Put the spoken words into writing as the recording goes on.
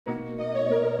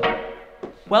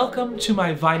Welcome to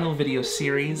my vinyl video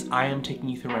series. I am taking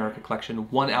you through my record collection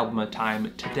one album at a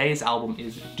time. Today's album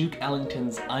is Duke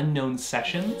Ellington's Unknown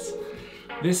Sessions.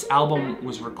 This album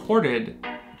was recorded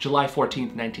July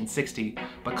 14th, 1960,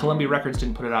 but Columbia Records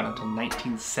didn't put it out until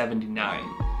 1979.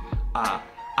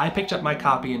 I picked up my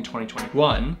copy in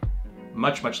 2021,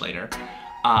 much later,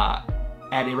 at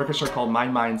a record store called My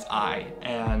Mind's Eye.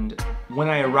 And when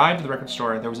I arrived at the record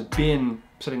store, there was a bin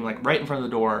sitting like right in front of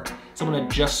the door. Someone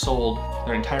had just sold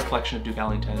their entire collection of Duke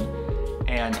Ellington,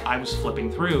 and I was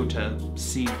flipping through to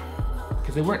see,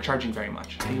 because they weren't charging very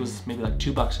much. I think it was maybe like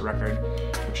 $2 a record,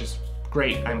 which is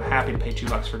great. I'm happy to pay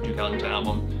 $2 for a Duke Ellington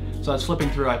album. So I was flipping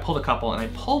through, I pulled a couple, and I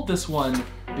pulled this one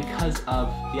because of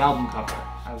the album cover.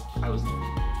 I was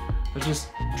just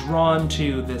drawn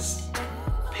to this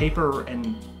paper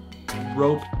and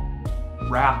rope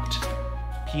wrapped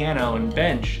piano and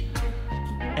bench,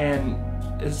 and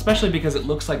especially because it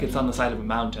looks like it's on the side of a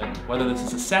mountain. Whether this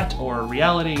is a set or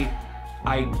reality,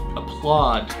 I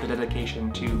applaud the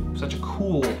dedication to such a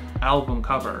cool album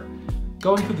cover.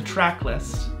 Going through the track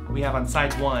list, we have on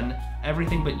side 1,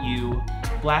 Everything But You,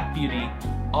 Black Beauty,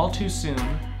 All Too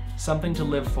Soon, Something to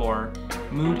Live For,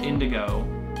 Mood Indigo,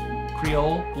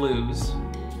 Creole Blues,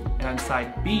 and on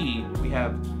side B, we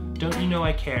have Don't You Know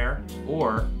I Care,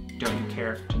 or Don't You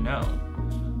Care to Know.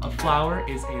 A flower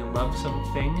is a lovesome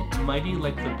thing, mighty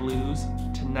like the blues,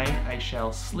 tonight I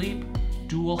shall sleep,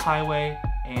 dual highway,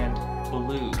 and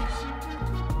blues.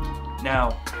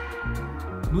 Now,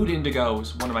 Mood Indigo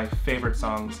is one of my favorite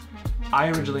songs. I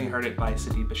originally heard it by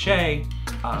Sidney Bechet,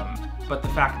 but the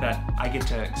fact that I get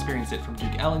to experience it from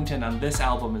Duke Ellington on this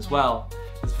album as well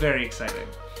is very exciting.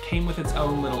 Came with its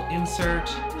own little insert.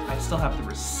 I still have the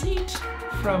receipt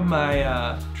from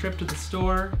my trip to the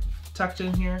store tucked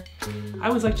in here. I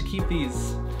always like to keep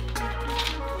these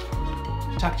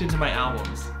tucked into my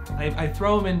albums. I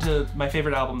throw them into my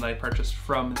favorite album that I purchased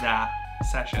from that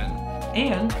session.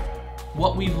 And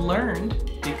what we've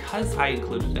learned, because I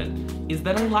included it, is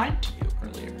that I lied to you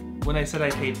earlier. When I said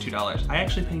I paid $2, I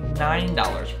actually paid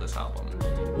 $9 for this album,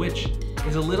 which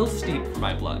is a little steep for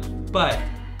my blood. But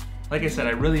like I said,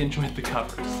 I really enjoyed the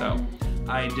cover, so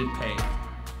I did pay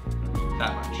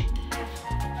that much.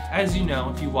 As you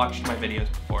know, if you watched my videos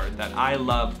before, that I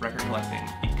love record collecting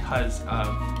because of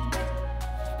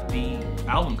the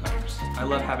album covers. I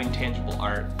love having tangible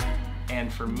art,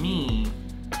 and for me,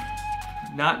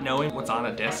 not knowing what's on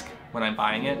a disc when I'm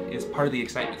buying it is part of the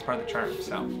excitement, it's part of the charm.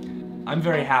 So I'm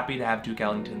very happy to have Duke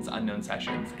Ellington's Unknown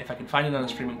Sessions. If I can find it on a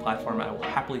streaming platform, I will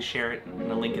happily share it in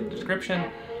the link in the description.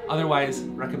 Otherwise,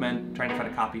 recommend trying to find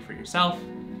a copy for yourself.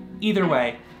 Either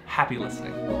way, happy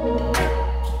listening.